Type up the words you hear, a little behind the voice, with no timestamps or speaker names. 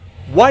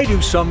Why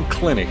do some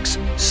clinics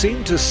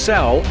seem to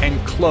sell and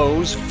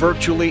close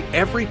virtually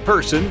every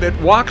person that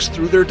walks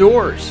through their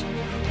doors?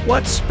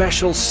 What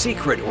special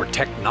secret or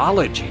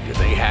technology do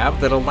they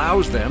have that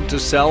allows them to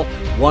sell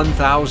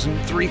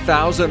 $1,000,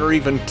 $3,000, or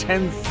even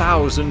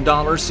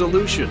 $10,000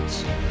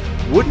 solutions?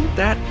 Wouldn't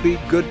that be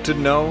good to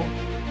know?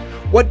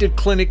 What did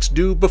clinics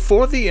do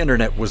before the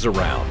internet was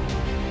around?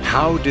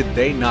 How did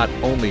they not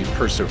only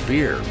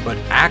persevere, but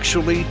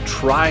actually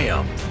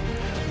triumph?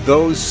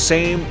 Those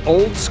same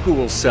old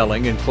school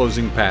selling and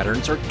closing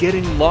patterns are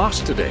getting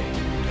lost today.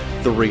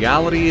 The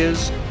reality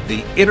is,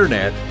 the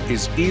internet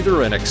is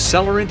either an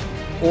accelerant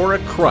or a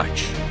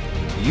crutch.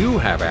 You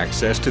have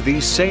access to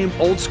these same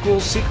old school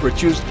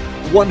secrets used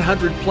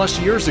 100 plus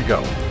years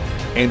ago,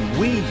 and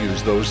we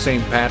use those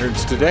same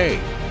patterns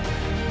today.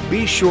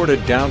 Be sure to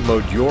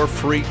download your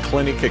free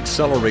Clinic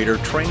Accelerator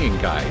training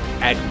guide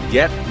at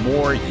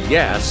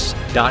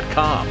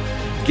GetMoreYes.com.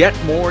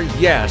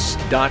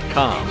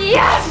 GetMoreYes.com.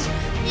 Yes!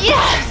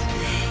 Yes!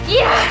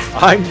 Yes!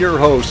 I'm your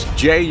host,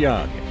 Jay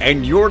Young,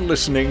 and you're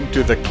listening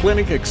to the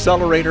Clinic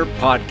Accelerator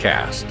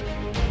podcast.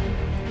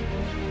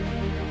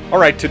 All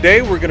right,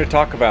 today we're going to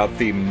talk about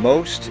the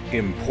most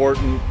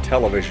important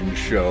television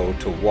show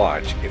to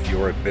watch if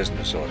you're a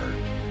business owner.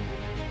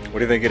 What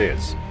do you think it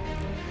is?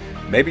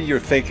 Maybe you're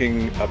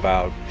thinking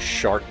about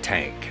Shark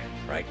Tank,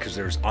 right? Because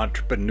there's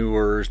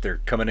entrepreneurs, they're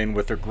coming in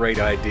with their great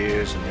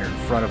ideas, and they're in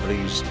front of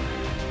these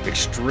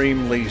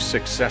extremely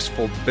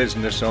successful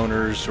business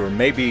owners, or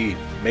maybe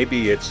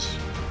it's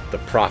The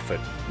Prophet,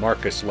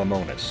 Marcus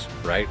Lemonis,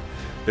 right?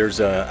 There's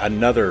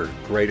another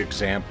great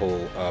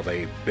example of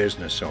a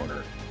business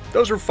owner.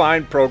 Those are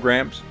fine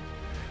programs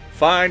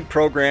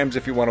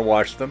if you want to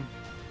watch them,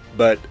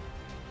 but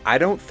I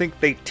don't think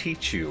they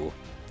teach you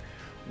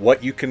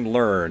what you can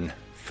learn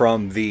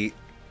from the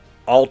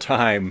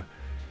all-time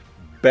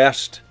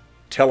best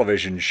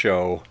television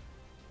show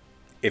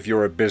if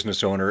you're a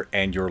business owner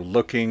and you're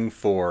looking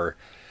for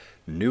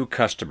new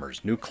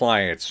customers, new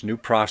clients, new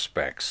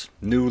prospects,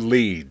 new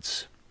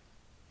leads,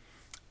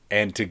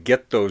 and to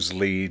get those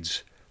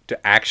leads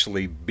to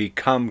actually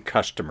become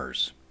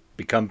customers,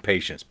 become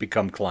patients,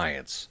 become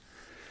clients.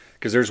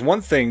 Because there's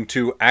one thing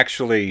to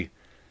actually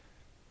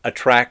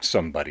attract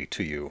somebody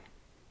to you.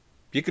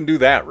 You can do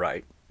that,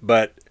 right?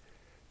 But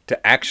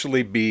to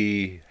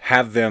actually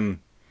have them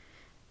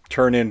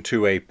turn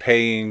into a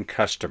paying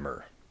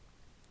customer,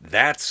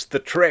 that's the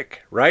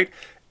trick, right?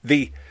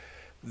 The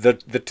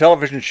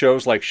television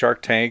shows like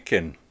Shark Tank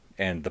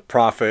and The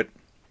Prophet,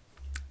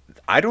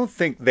 I don't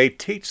think they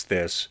teach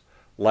this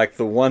like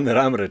the one that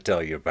I'm going to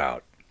tell you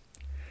about.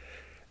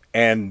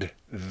 And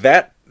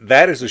that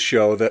is a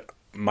show that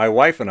my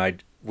wife and I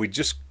we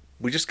just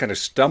kind of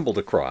stumbled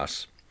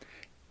across,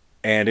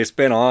 and it's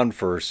been on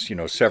for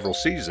several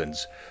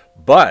seasons,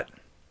 but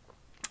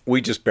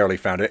we just barely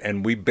found it,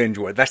 and we binge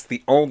watch. That's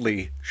the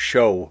only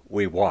show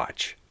we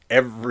watch.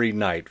 Every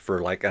night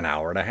for like an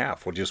hour and a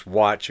half. We'll just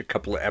watch a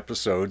couple of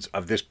episodes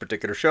of this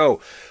particular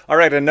show. All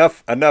right,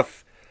 enough,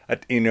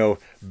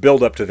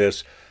 build up to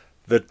this.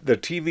 The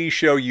TV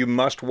show you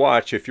must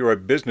watch if you're a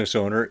business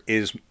owner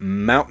is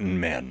Mountain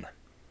Men.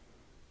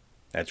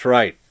 That's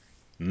right,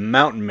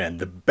 Mountain Men.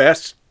 The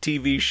best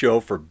TV show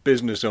for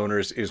business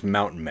owners is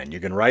Mountain Men. You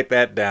can write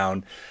that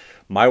down.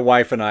 My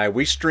wife and I,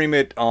 we stream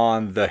it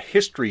on the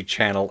History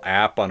Channel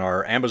app on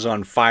our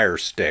Amazon Fire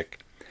Stick.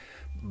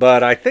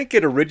 But I think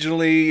it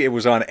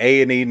was on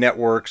A&E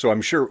Network, so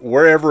I'm sure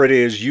wherever it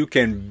is, you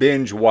can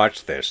binge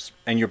watch this.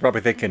 And you're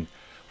probably thinking,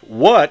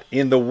 what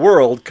in the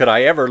world could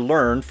I ever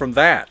learn from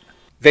that?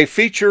 They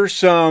feature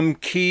some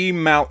key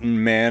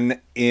mountain men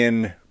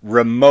in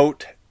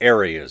remote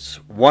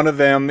areas. One of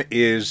them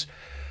is,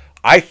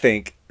 I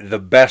think, the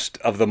best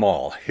of them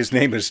all. His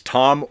name is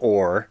Tom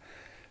Orr.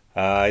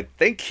 I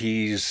think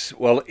he's,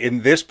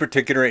 in this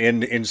particular,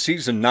 in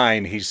season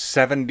 9, he's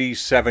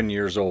 77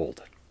 years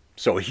old.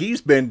 So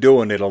he's been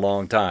doing it a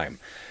long time.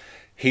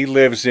 He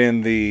lives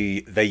in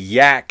the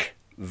Yak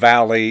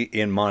Valley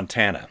in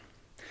Montana.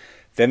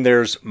 Then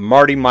there's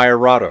Marty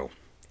Maiorato.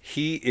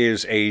 He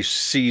is a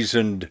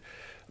seasoned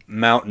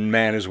mountain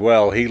man as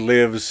well. He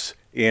lives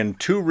in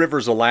Two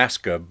Rivers,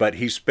 Alaska, but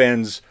he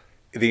spends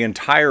the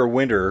entire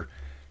winter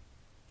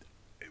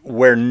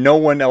where no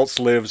one else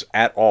lives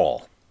at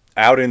all.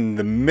 Out in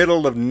the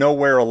middle of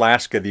nowhere,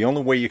 Alaska. The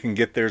only way you can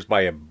get there is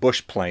by a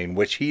bush plane,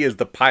 which he is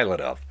the pilot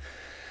of.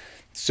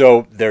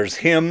 So there's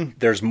him,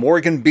 there's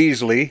Morgan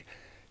Beasley.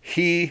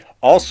 He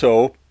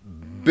also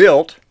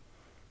built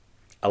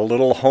a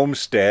little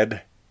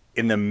homestead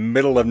in the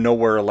middle of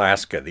nowhere,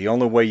 Alaska. The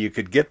only way you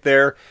could get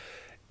there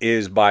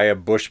is by a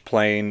bush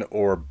plane,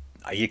 or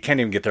you can't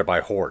even get there by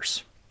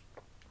horse.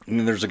 And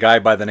then there's a guy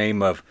by the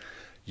name of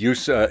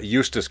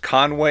Eustace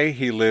Conway.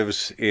 He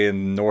lives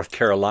in North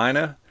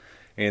Carolina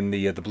in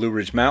the Blue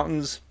Ridge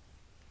Mountains.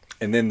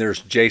 And then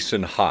there's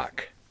Jason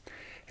Hawk.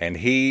 And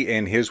he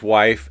and his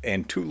wife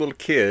and 2 little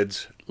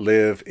kids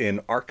live in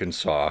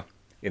Arkansas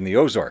in the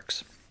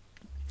Ozarks.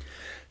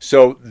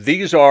 So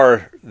these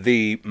are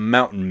the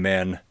mountain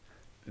men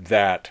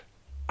that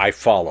I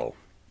follow.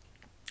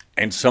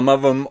 And some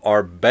of them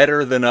are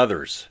better than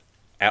others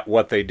at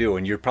what they do.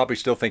 And you're probably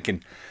still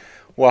thinking,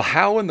 well,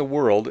 how in the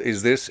world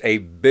is this a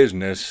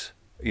business?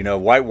 You know,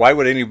 why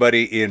would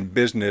anybody in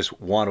business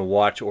want to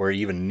watch or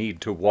even need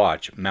to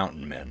watch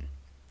mountain men?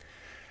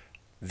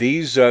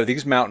 These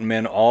mountain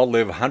men all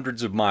live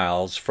hundreds of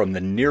miles from the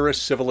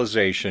nearest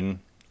civilization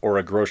or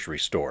a grocery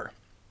store.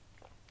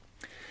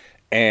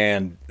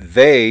 And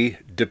they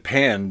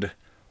depend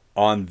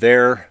on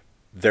their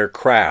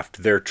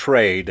craft, their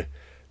trade,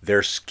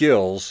 their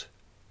skills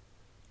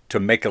to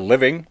make a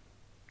living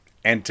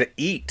and to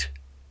eat.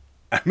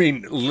 I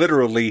mean,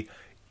 literally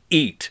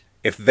eat.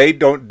 If they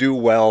don't do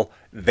well,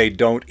 they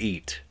don't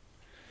eat.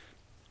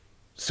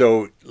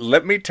 So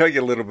let me tell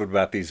you a little bit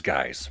about these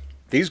guys.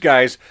 These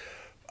guys,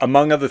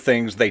 among other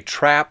things, they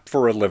trap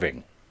for a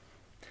living.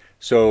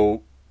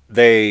 So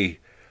they,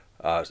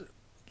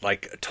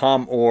 like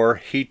Tom Orr,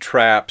 he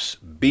traps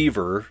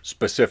beaver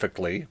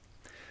specifically.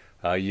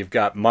 You've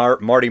got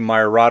Marty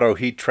Maiorato,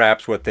 he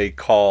traps what they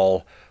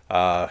call,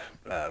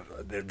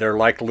 they're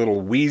like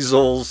little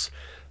weasels.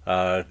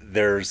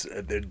 They're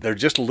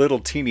just little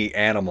teeny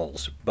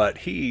animals, but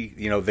they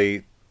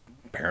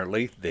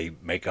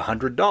make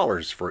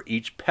 $100 for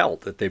each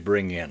pelt that they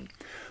bring in.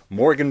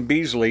 Morgan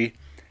Beasley,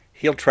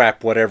 he'll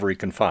trap whatever he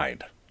can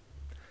find.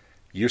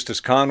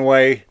 Eustace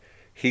Conway,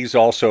 he's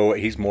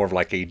more of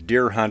like a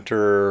deer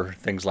hunter,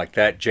 things like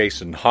that.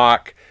 Jason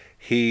Hawk,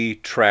 he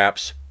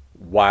traps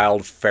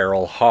wild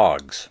feral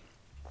hogs.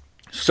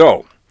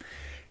 So,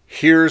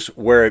 here's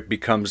where it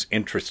becomes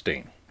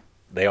interesting.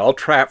 They all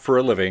trap for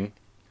a living.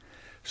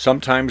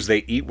 Sometimes they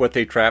eat what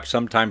they trap.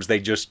 Sometimes they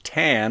just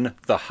tan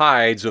the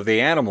hides of the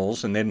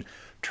animals and then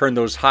turn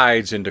those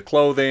hides into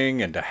clothing,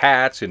 into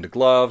hats, into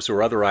gloves,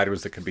 or other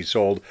items that can be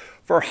sold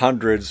for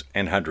hundreds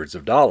and hundreds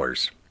of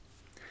dollars.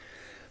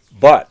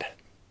 But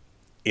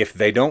if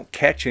they don't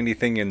catch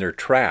anything in their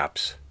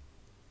traps,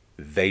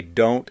 they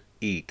don't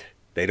eat.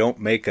 They don't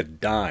make a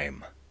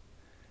dime.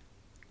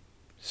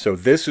 So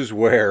this is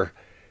where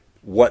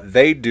what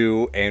they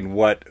do and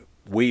what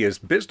we as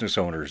business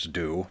owners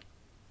do,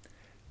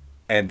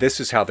 and this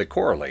is how they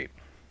correlate.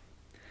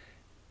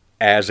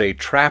 As a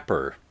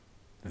trapper,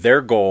 their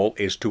goal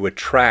is to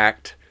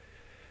attract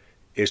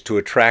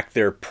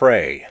their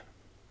prey,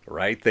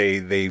 right?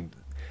 They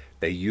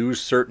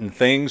use certain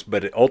things,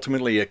 but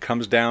ultimately it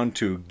comes down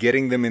to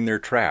getting them in their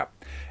trap.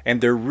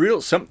 And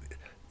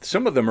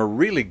some of them are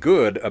really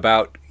good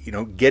about,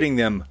 getting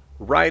them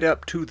right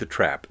up to the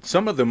trap.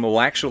 Some of them will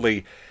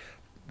actually,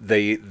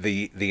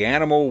 the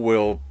animal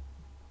will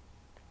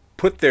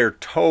put their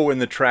toe in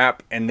the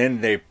trap and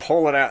then they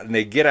pull it out and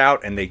they get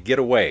out and they get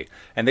away.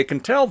 And they can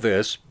tell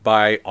this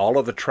by all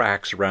of the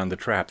tracks around the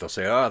trap. They'll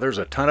say, oh, there's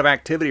a ton of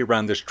activity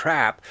around this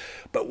trap,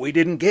 but we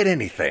didn't get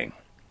anything.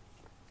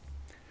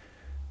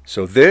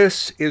 So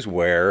this is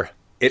where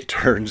it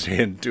turns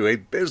into a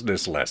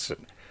business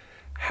lesson.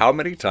 How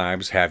many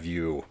times have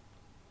you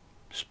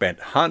spent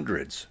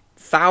hundreds,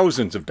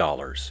 thousands of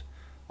dollars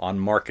on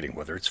marketing,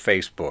 whether it's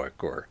Facebook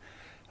or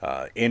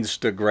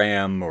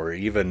Instagram or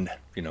even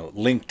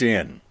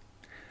LinkedIn,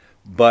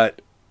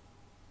 but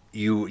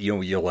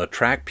you'll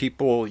attract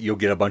people, you'll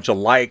get a bunch of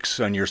likes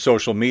on your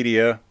social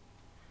media.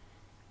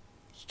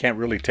 You can't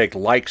really take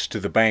likes to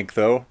the bank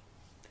though.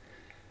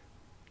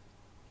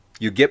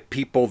 You get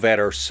people that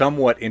are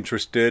somewhat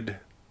interested,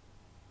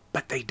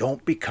 but they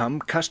don't become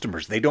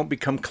customers, they don't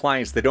become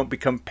clients, they don't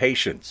become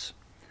patients.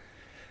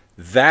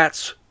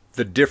 That's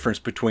the difference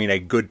between a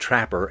good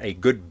trapper, a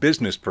good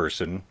business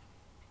person,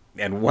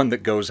 and one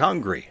that goes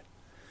hungry.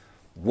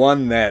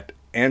 One that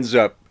ends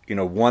up,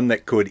 one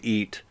that could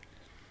eat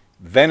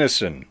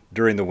venison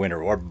during the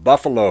winter or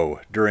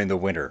buffalo during the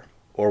winter,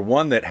 or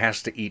one that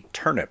has to eat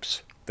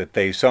turnips that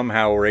they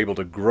somehow are able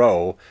to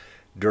grow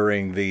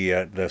during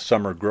the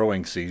summer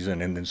growing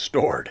season and then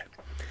stored.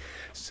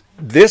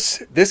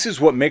 This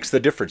is what makes the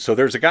difference. So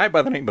there's a guy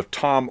by the name of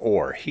Tom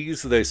Orr.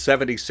 He's the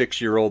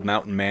 76-year-old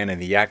mountain man in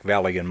the Yak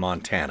Valley in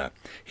Montana.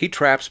 He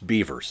traps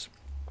beavers.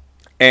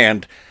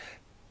 And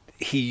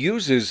he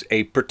uses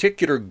a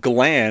particular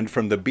gland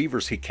from the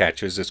beavers he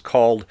catches. It's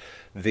called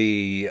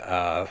he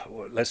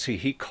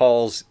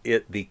calls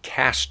it the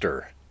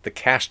castor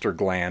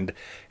gland.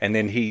 And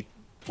then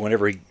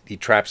whenever he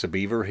traps a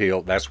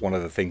beaver, that's one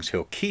of the things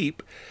he'll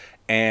keep.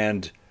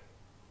 And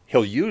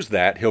he'll use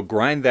that, he'll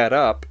grind that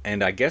up,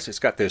 and I guess it's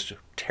got this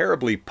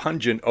terribly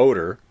pungent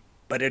odor,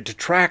 but it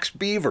attracts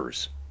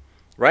beavers,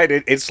 right?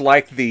 It's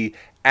like the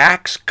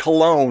Axe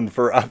cologne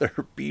for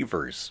other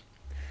beavers.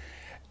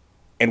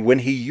 And when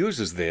he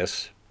uses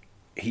this,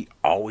 he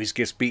always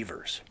gets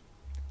beavers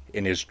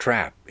in his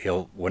trap.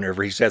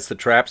 Whenever he sets the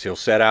traps, he'll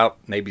set out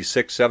maybe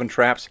 6-7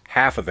 traps,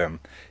 half of them,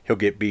 he'll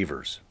get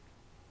beavers.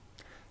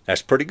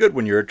 That's pretty good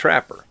when you're a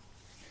trapper.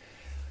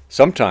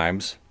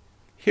 Sometimes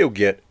he'll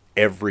get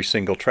every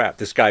single trap.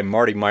 This guy,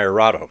 Marty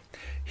Maiorato,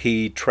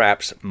 he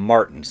traps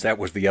martens. That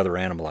was the other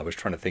animal I was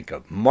trying to think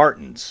of.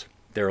 Martens.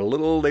 They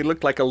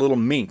look like a little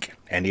mink,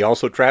 and he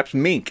also traps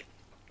mink.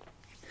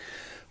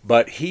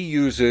 But he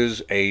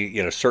uses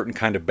a certain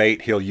kind of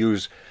bait. He'll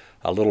use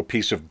a little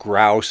piece of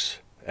grouse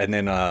And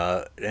then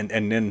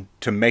and then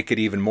to make it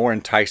even more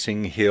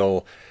enticing,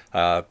 he'll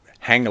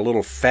hang a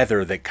little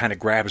feather that kind of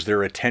grabs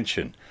their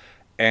attention.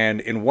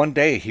 And in one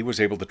day, he was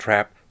able to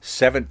trap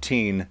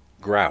 17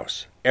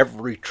 grouse.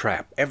 Every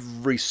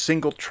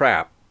single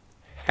trap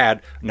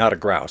had not a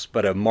grouse,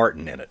 but a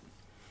marten in it.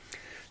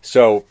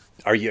 So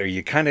are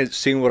you kind of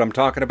seeing what I'm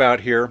talking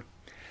about here?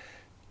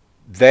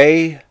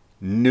 They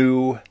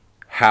knew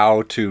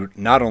how to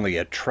not only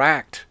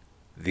attract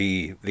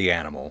the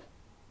animal,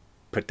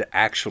 but to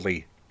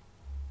actually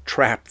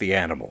trap the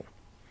animal.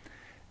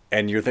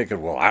 And you're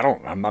thinking, well,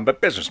 I'm a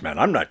businessman.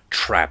 I'm not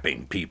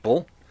trapping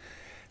people.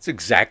 It's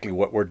exactly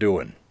what we're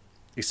doing.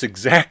 It's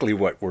exactly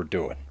what we're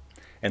doing.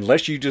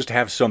 Unless you just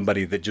have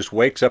somebody that just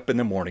wakes up in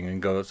the morning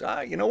and goes,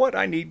 you know what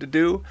I need to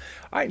do?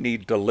 I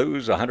need to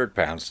lose 100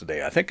 pounds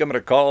today. I think I'm going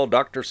to call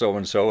Dr.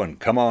 So-and-so and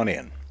come on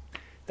in.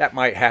 That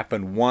might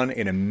happen 1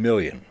 in a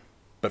million.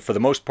 But for the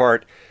most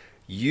part,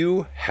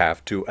 you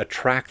have to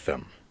attract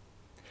them.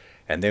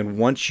 And then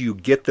once you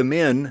get them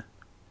in,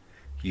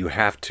 you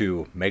have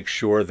to make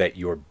sure that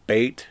your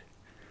bait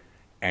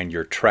and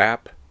your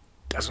trap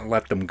doesn't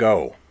let them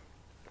go.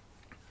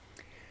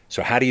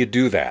 So how do you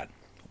do that?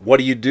 What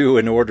do you do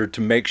in order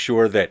to make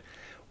sure that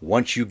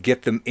once you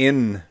get them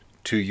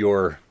into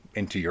your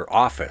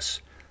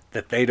office,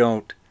 that they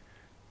don't,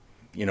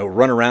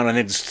 run around and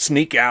then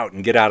sneak out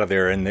and get out of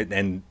there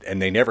and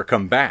they never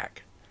come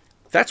back?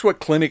 That's what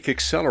Clinic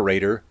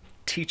Accelerator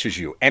teaches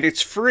you, and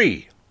it's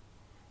free.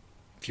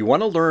 If you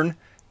want to learn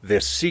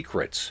the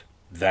secrets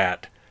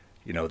that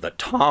that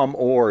Tom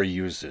Orr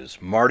uses,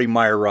 Marty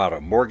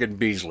Maiorato, Morgan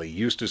Beasley,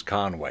 Eustace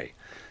Conway,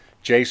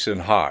 Jason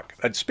Hawk.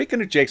 And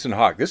speaking of Jason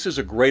Hawk, this is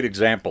a great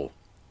example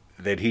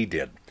that he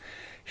did.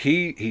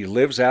 He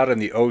lives out in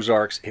the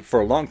Ozarks. For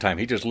a long time,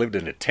 he just lived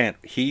in a tent.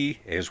 He,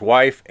 his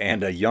wife,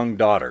 and a young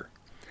daughter.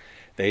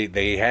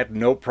 They had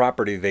no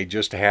property. They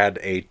just had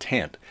a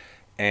tent.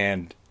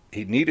 And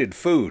he needed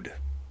food.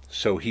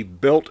 So he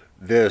built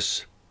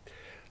this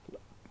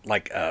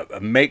like a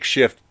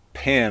makeshift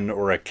pen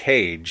or a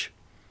cage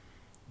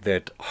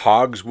that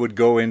hogs would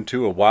go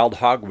into, a wild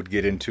hog would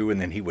get into,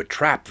 and then he would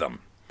trap them.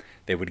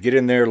 They would get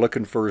in there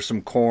looking for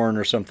some corn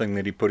or something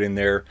that he put in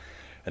there,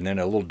 and then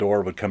a little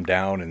door would come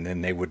down, and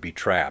then they would be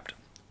trapped.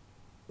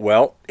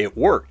 Well, it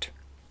worked.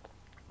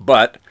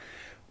 But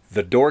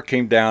the door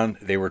came down,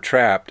 they were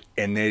trapped,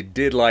 and they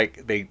did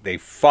they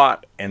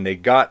fought, and they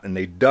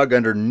dug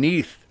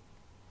underneath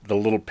the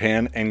little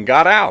pen and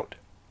got out.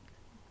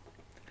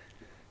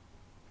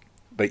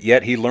 But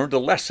yet he learned a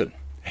lesson.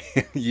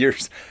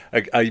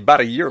 About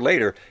a year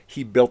later,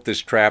 he built this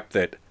trap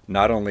that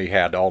not only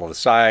had all of the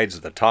sides,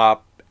 the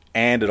top,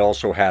 and it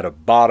also had a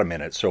bottom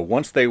in it. So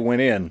once they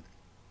went in,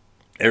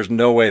 there's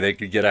no way they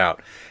could get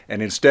out.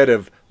 And instead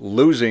of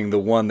losing the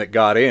one that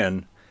got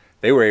in,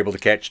 they were able to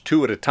catch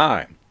 2 at a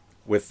time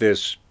with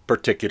this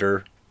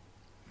particular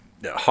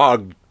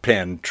hog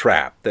pen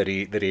trap that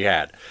he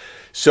had.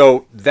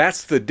 So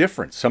that's the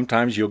difference.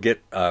 Sometimes you'll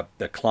get a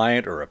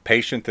client or a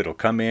patient that'll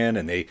come in,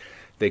 and they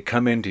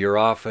come into your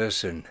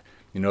office, and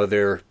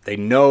they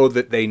know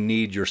that they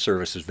need your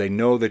services. They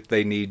know that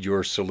they need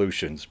your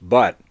solutions.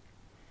 But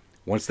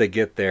once they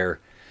get there,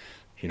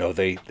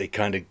 they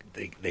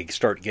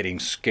start getting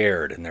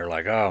scared, and they're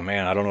like, oh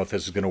man, I don't know if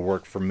this is going to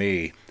work for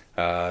me.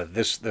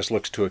 This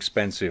looks too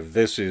expensive.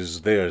 This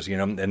is this,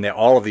 and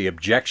all of the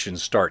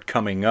objections start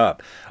coming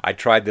up. I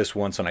tried this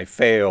once and I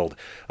failed.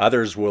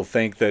 Others will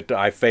think that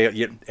I failed,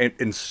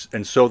 and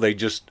so they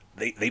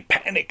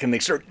panic and they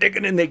start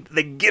digging and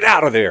they get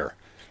out of there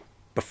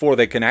before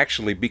they can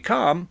actually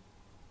become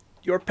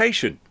your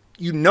patient.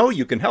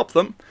 You can help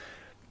them,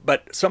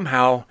 but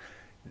somehow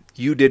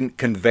you didn't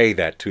convey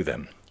that to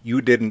them.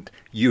 You didn't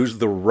use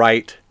the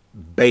right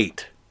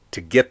bait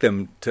to get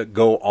them to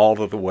go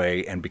all of the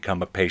way and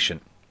become a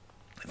patient.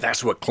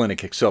 That's what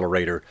Clinic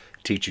Accelerator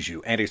teaches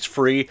you. And it's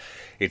free,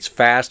 it's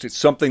fast, it's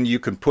something you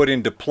can put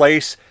into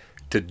place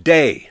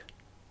today,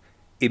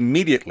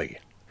 immediately.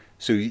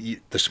 So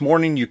this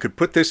morning you could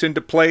put this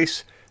into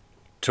place.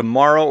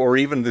 Tomorrow or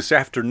even this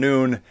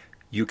afternoon,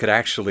 you could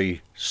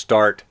actually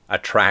start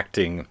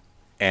attracting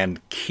and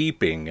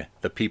keeping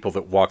the people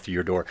that walk through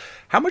your door.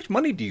 How much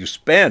money do you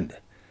spend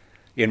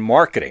in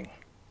marketing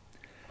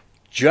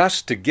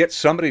just to get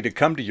somebody to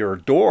come to your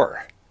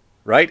door,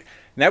 right?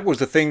 And that was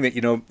the thing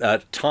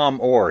that, Tom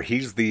Orr,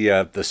 he's the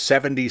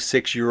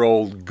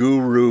 76-year-old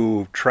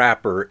guru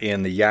trapper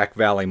in the Yak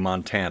Valley,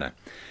 Montana.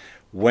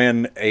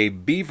 When a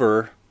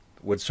beaver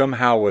would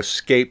somehow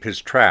escape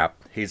his trap,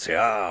 he'd say,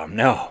 oh,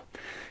 no.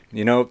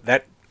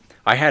 That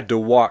I had to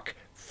walk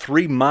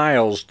 3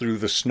 miles through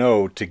the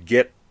snow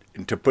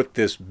to put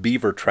this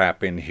beaver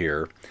trap in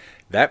here.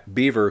 That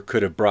beaver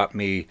could have brought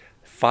me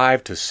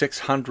 $500 to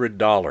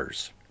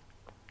 $600,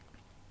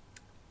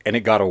 and it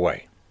got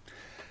away.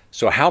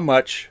 So how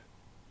much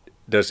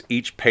does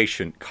each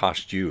patient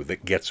cost you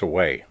that gets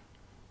away,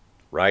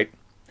 right?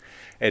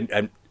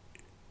 And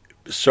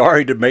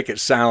sorry to make it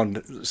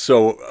sound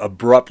so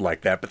abrupt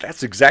like that, but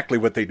that's exactly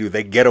what they do.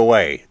 They get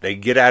away. They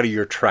get out of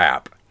your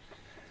trap.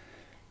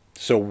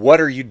 So what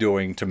are you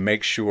doing to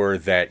make sure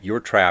that your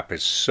trap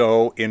is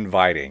so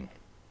inviting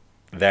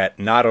that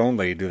not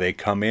only do they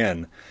come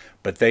in,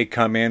 but they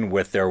come in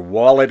with their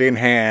wallet in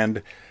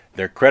hand,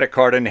 their credit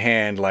card in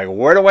hand, like,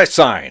 where do I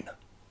sign?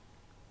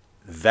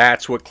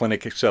 That's what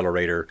Clinic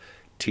Accelerator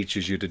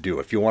teaches you to do.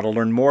 If you want to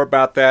learn more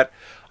about that,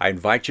 I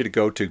invite you to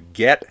go to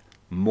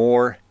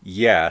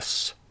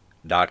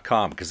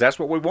getmoreyes.com, because that's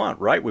what we want,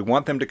 right? We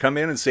want them to come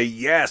in and say,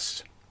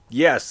 yes,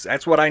 yes,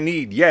 that's what I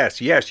need.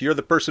 Yes, yes, you're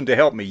the person to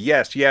help me.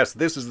 Yes, yes,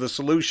 this is the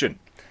solution.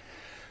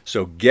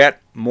 So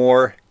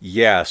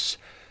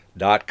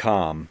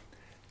getmoreyes.com.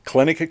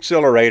 Clinic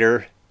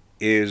Accelerator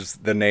is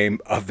the name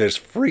of this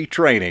free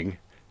training,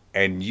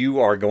 and you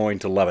are going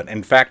to love it.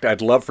 In fact,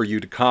 I'd love for you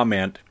to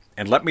comment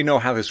and let me know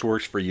how this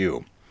works for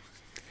you.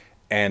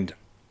 And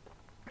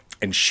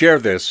share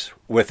this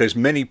with as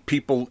many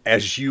people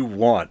as you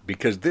want,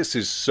 because this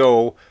is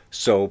so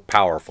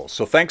powerful.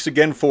 So thanks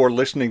again for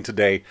listening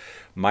today.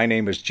 My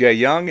name is Jay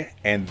Young,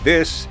 and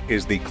this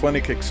is the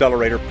Clinic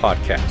Accelerator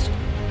Podcast.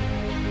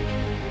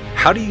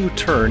 How do you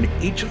turn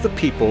each of the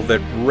people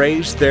that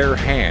raise their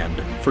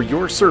hand for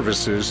your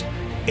services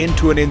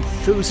into an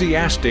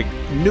enthusiastic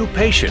new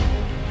patient?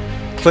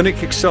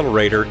 Clinic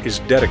Accelerator is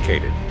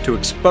dedicated to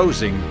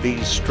exposing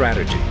these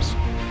strategies.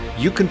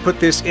 You can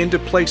put this into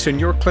place in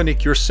your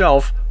clinic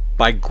yourself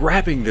by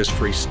grabbing this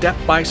free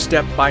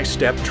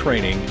step-by-step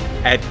training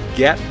at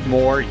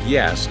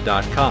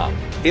getmoreyes.com.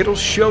 It'll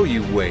show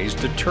you ways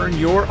to turn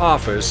your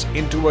office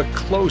into a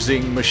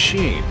closing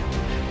machine.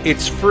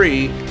 It's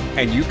free,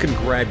 and you can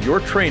grab your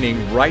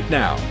training right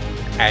now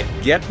at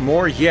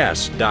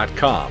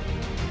getmoreyes.com.